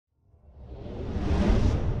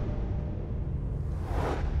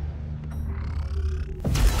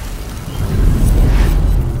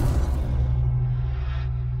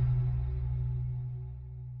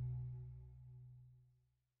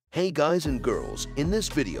Hey guys and girls, in this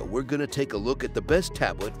video we're gonna take a look at the best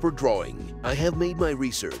tablet for drawing. I have made my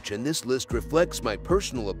research and this list reflects my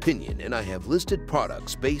personal opinion, and I have listed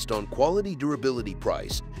products based on quality, durability,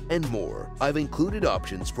 price, and more. I've included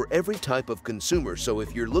options for every type of consumer, so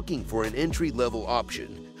if you're looking for an entry-level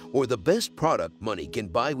option or the best product money can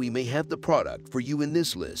buy, we may have the product for you in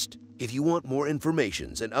this list. If you want more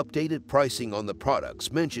information and updated pricing on the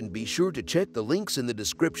products mentioned, be sure to check the links in the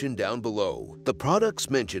description down below. The products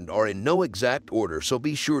mentioned are in no exact order, so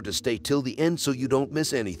be sure to stay till the end so you don't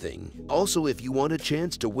miss anything. Also, if you want a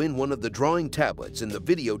chance to win one of the drawing tablets in the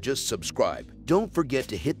video, just subscribe. Don't forget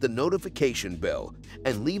to hit the notification bell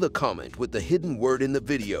and leave a comment with the hidden word in the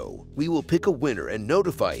video. We will pick a winner and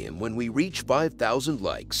notify him when we reach 5,000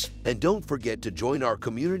 likes. And don't forget to join our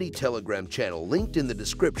community Telegram channel linked in the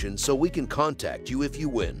description so we can contact you if you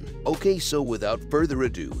win. Okay, so without further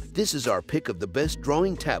ado, this is our pick of the best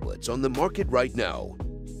drawing tablets on the market right now.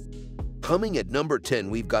 Coming at number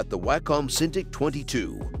 10, we've got the Wacom Cintiq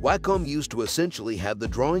 22. Wacom used to essentially have the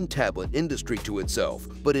drawing tablet industry to itself,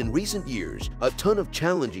 but in recent years, a ton of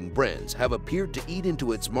challenging brands have appeared to eat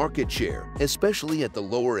into its market share, especially at the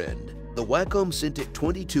lower end. The Wacom Cintiq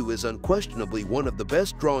 22 is unquestionably one of the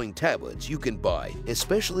best drawing tablets you can buy,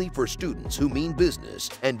 especially for students who mean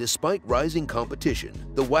business, and despite rising competition,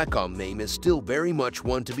 the Wacom name is still very much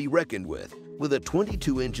one to be reckoned with. With a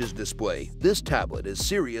 22 inches display, this tablet is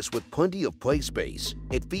serious with plenty of play space.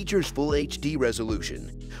 It features full HD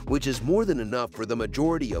resolution, which is more than enough for the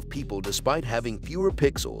majority of people despite having fewer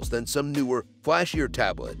pixels than some newer, flashier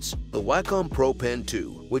tablets. The Wacom Pro Pen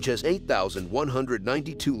 2, which has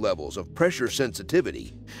 8,192 levels of pressure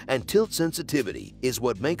sensitivity and tilt sensitivity, is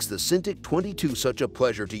what makes the Cintiq 22 such a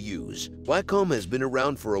pleasure to use. Wacom has been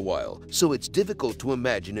around for a while, so it's difficult to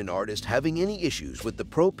imagine an artist having any issues with the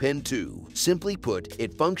Pro Pen 2. Simply put,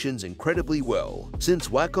 it functions incredibly well. Since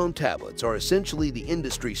Wacom tablets are essentially the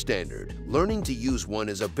industry standard, learning to use one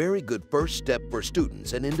is a very good first step for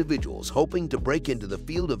students and individuals hoping to break into the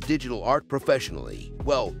field of digital art professionally.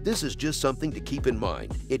 Well, this is just something to keep in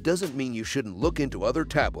mind. It doesn't mean you shouldn't look into other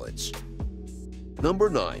tablets.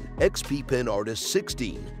 Number 9. XP Pen Artist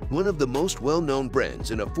 16. One of the most well-known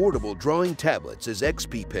brands in affordable drawing tablets is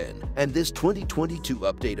XP Pen, and this 2022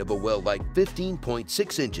 update of a well-liked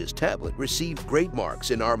 15.6 inches tablet received great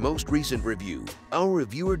marks in our most recent review. Our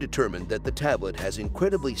reviewer determined that the tablet has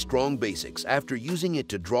incredibly strong basics after using it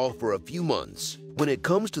to draw for a few months. When it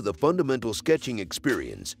comes to the fundamental sketching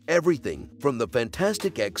experience, everything from the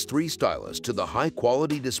fantastic X3 stylus to the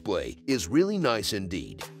high-quality display is really nice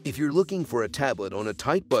indeed. If you're looking for a tablet on a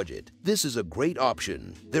tight budget, this is a great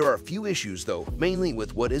option. There are a few issues though, mainly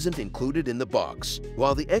with what isn't included in the box.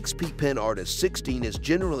 While the XP Pen Artist 16 is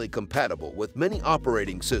generally compatible with many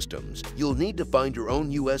operating systems, you'll need to find your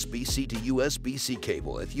own USB-C to USB-C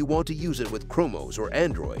cable if you want to use it with Chromos or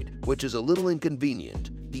Android, which is a little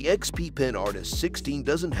inconvenient. The XP Pen Artist 16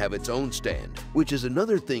 doesn't have its own stand, which is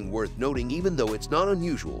another thing worth noting, even though it's not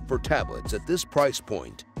unusual for tablets at this price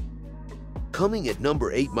point. Coming at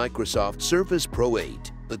number 8, Microsoft Surface Pro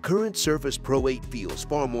 8. The current Surface Pro 8 feels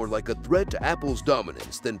far more like a threat to Apple's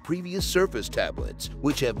dominance than previous Surface tablets,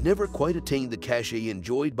 which have never quite attained the cachet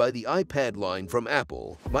enjoyed by the iPad line from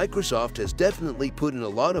Apple. Microsoft has definitely put in a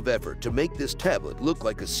lot of effort to make this tablet look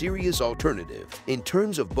like a serious alternative in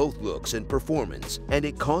terms of both looks and performance, and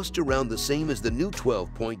it costs around the same as the new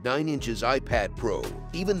 12.9 inches iPad Pro.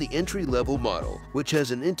 Even the entry-level model, which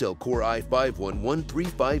has an Intel Core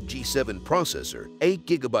i5-1135G7 processor, 8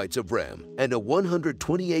 GB of RAM, and a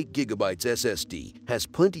 128 GB SSD, has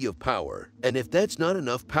plenty of power. And if that's not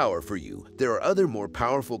enough power for you, there are other more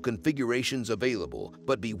powerful configurations available,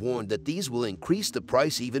 but be warned that these will increase the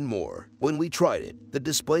price even more. When we tried it, the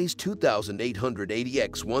display's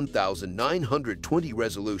 2880x1920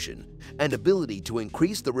 resolution and ability to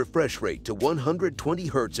increase the refresh rate to 120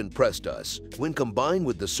 Hz impressed us. When combined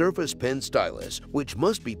with the Surface Pen stylus, which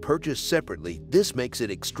must be purchased separately, this makes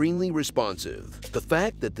it extremely responsive. The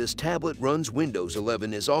fact that this tablet runs Windows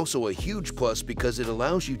 11 is also a huge plus because it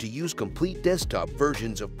allows you to use complete desktop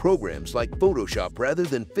versions of programs like Photoshop rather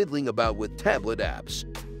than fiddling about with tablet apps.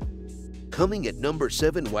 Coming at number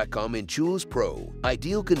 7, Wacom Intuos Pro.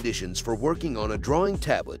 Ideal conditions for working on a drawing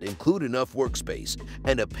tablet include enough workspace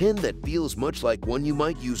and a pen that feels much like one you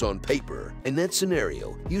might use on paper. In that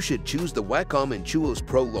scenario, you should choose the Wacom Intuos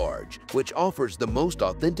Pro Large, which offers the most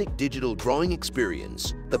authentic digital drawing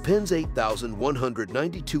experience. The pen's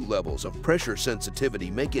 8,192 levels of pressure sensitivity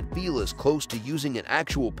make it feel as close to using an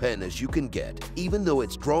actual pen as you can get, even though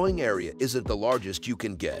its drawing area isn't the largest you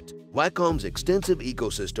can get. Wacom's extensive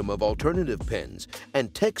ecosystem of alternative pens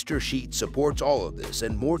and texture sheet supports all of this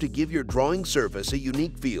and more to give your drawing surface a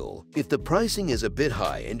unique feel. If the pricing is a bit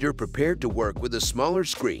high and you're prepared to work with a smaller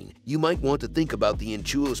screen, you might want to think about the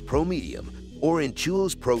Intuos Pro Medium or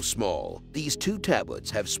Intuos Pro Small. These two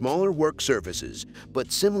tablets have smaller work surfaces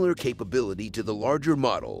but similar capability to the larger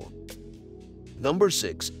model. Number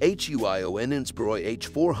 6. HUION Inspiroi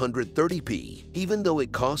H430p. Even though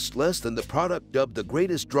it costs less than the product dubbed the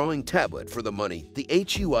greatest drawing tablet for the money, the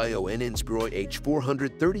HUION Inspiroi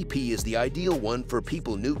H430p is the ideal one for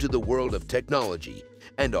people new to the world of technology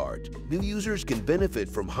and art. New users can benefit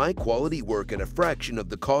from high-quality work at a fraction of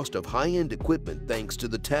the cost of high-end equipment thanks to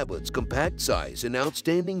the tablet's compact size and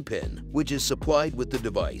outstanding pen, which is supplied with the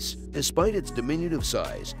device. Despite its diminutive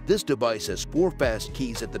size, this device has 4 fast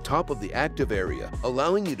keys at the top of the active area,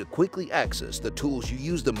 allowing you to quickly access the tools you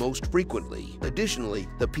use the most frequently. Additionally,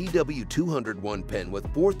 the PW201 pen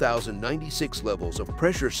with 4,096 levels of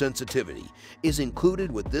pressure sensitivity is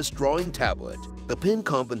included with this drawing tablet. The pen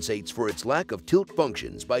compensates for its lack of tilt functions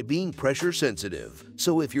by being pressure sensitive.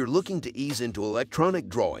 So if you're looking to ease into electronic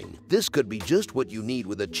drawing, this could be just what you need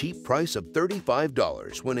with a cheap price of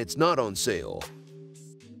 $35 when it's not on sale.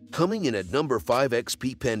 Coming in at number 5,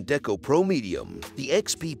 XP Pen Deco Pro Medium. The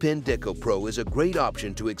XP Pen Deco Pro is a great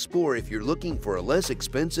option to explore if you're looking for a less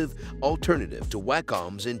expensive alternative to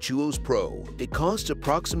Wacom's Intuos Pro. It costs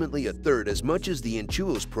approximately a third as much as the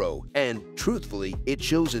Intuos Pro, and truthfully, it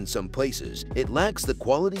shows in some places. It lacks the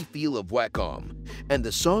quality feel of Wacom, and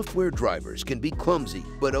the software drivers can be clumsy,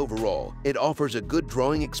 but overall, it offers a good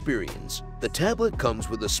drawing experience. The tablet comes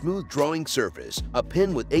with a smooth drawing surface, a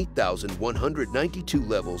pen with 8,192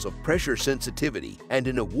 levels of pressure sensitivity, and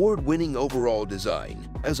an award-winning overall design.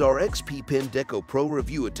 As our XP Pen Deco Pro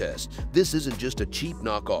review attests, this isn't just a cheap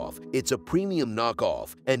knockoff, it's a premium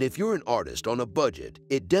knockoff, and if you're an artist on a budget,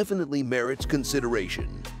 it definitely merits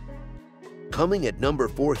consideration. Coming at number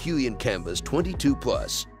 4, Huion Canvas 22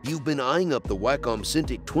 Plus. You've been eyeing up the Wacom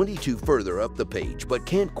Cintiq 22 further up the page but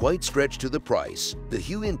can't quite stretch to the price. The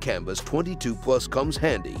Huion Canvas 22 Plus comes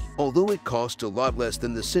handy. Although it costs a lot less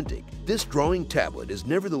than the Cintiq, this drawing tablet is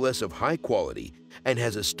nevertheless of high quality and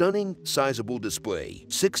has a stunning, sizable display.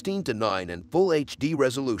 16:9 and Full HD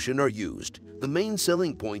resolution are used. The main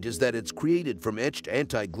selling point is that it's created from etched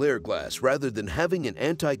anti-glare glass rather than having an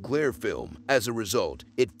anti-glare film. As a result,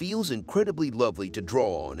 it feels incredibly lovely to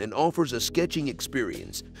draw on and offers a sketching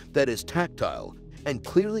experience that is tactile and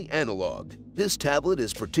clearly analog. This tablet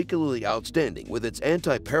is particularly outstanding with its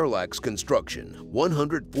anti-parallax construction,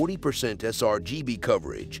 140% sRGB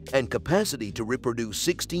coverage, and capacity to reproduce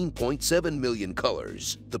 16.7 million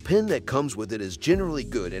colors. The pen that comes with it is generally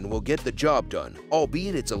good and will get the job done,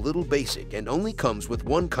 albeit it's a little basic and only comes with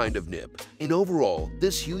one kind of nib. In overall,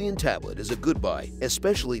 this Huion tablet is a good buy,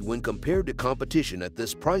 especially when compared to competition at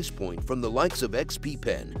this price point from the likes of XP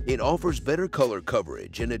Pen. It offers better color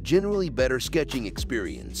coverage and a generally better sketching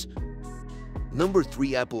experience. Number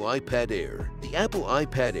 3, Apple iPad Air. The Apple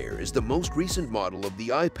iPad Air is the most recent model of the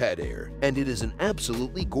iPad Air, and it is an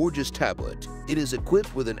absolutely gorgeous tablet. It is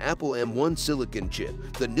equipped with an Apple M1 Silicon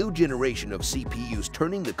chip, the new generation of CPUs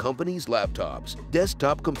turning the company's laptops,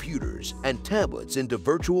 desktop computers, and tablets into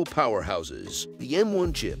virtual powerhouses. The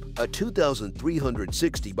M1 chip, a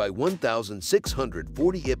 2360 by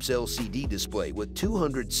 1640 IPS LCD display with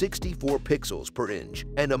 264 pixels per inch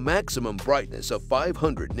and a maximum brightness of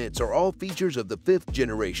 500 nits are all features of the 5th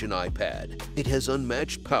generation iPad. It has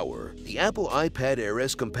unmatched power. The Apple iPad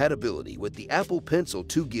Air's compatibility with the Apple Pencil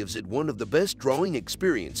 2 gives it one of the best drawing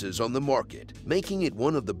experiences on the market, making it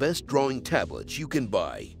one of the best drawing tablets you can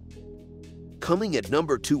buy. Coming at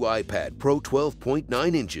number 2, iPad Pro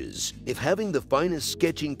 12.9 inches. If having the finest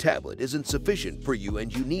sketching tablet isn't sufficient for you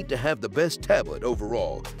and you need to have the best tablet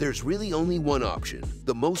overall, there's really only one option,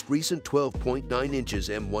 the most recent 12.9 inches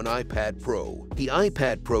M1 iPad Pro. The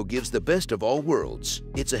iPad Pro gives the best of all worlds.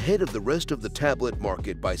 It's ahead of the rest of the tablet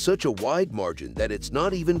market by such a wide margin that it's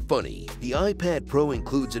not even funny. The iPad Pro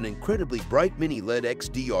includes an incredibly bright mini LED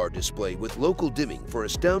XDR display with local dimming for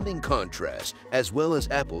astounding contrast, as well as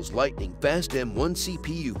Apple's lightning fast M1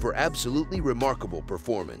 CPU for absolutely remarkable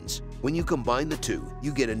performance. When you combine the two,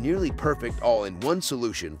 you get a nearly perfect all-in-one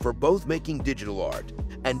solution for both making digital art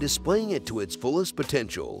and displaying it to its fullest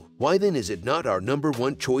potential. Why then is it not our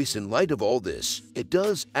 #1 choice in light of all this? It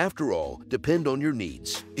does, after all, depend on your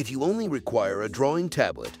needs. If you only require a drawing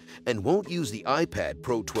tablet and won't use the iPad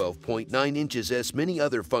Pro 12.9 inches as many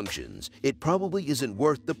other functions, it probably isn't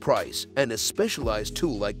worth the price, and a specialized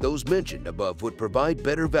tool like those mentioned above would provide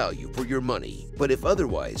better value for your money. But if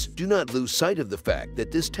otherwise, do not lose sight of the fact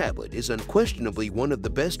that this tablet is unquestionably one of the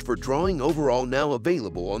best for drawing overall now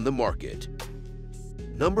available on the market.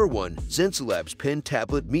 Number 1. Zensalabs Pen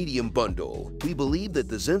Tablet Medium Bundle. We believe that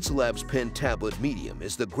the Zensalabs Pen Tablet Medium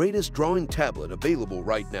is the greatest drawing tablet available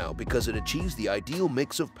right now because it achieves the ideal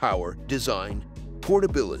mix of power, design,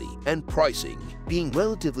 portability, and pricing. Being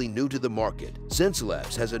relatively new to the market,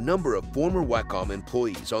 Zensalabs has a number of former Wacom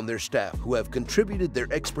employees on their staff who have contributed their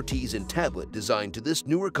expertise in tablet design to this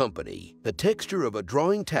newer company. The texture of a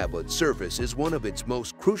drawing tablet surface is one of its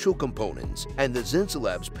most crucial components, and the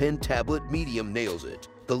Zensalabs Pen Tablet Medium nails it.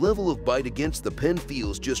 The level of bite against the pen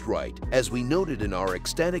feels just right, as we noted in our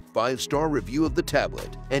ecstatic 5-star review of the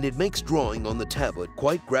tablet, and it makes drawing on the tablet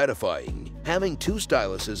quite gratifying. Having 2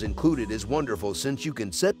 styluses included is wonderful since you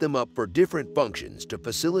can set them up for different functions to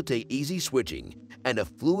facilitate easy switching and a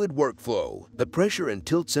fluid workflow. The pressure and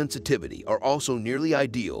tilt sensitivity are also nearly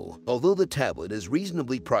ideal. Although the tablet is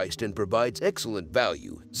reasonably priced and provides excellent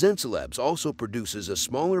value, Zensalabs also produces a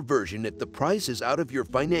smaller version if the price is out of your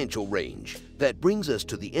financial range. That brings us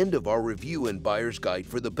to the end of our review and buyer's guide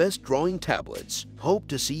for the best drawing tablets. Hope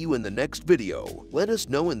to see you in the next video. Let us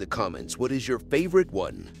know in the comments what is your favorite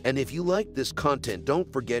one. And if you like this content,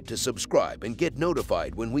 don't forget to subscribe and get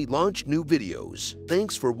notified when we launch new videos.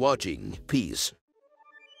 Thanks for watching. Peace.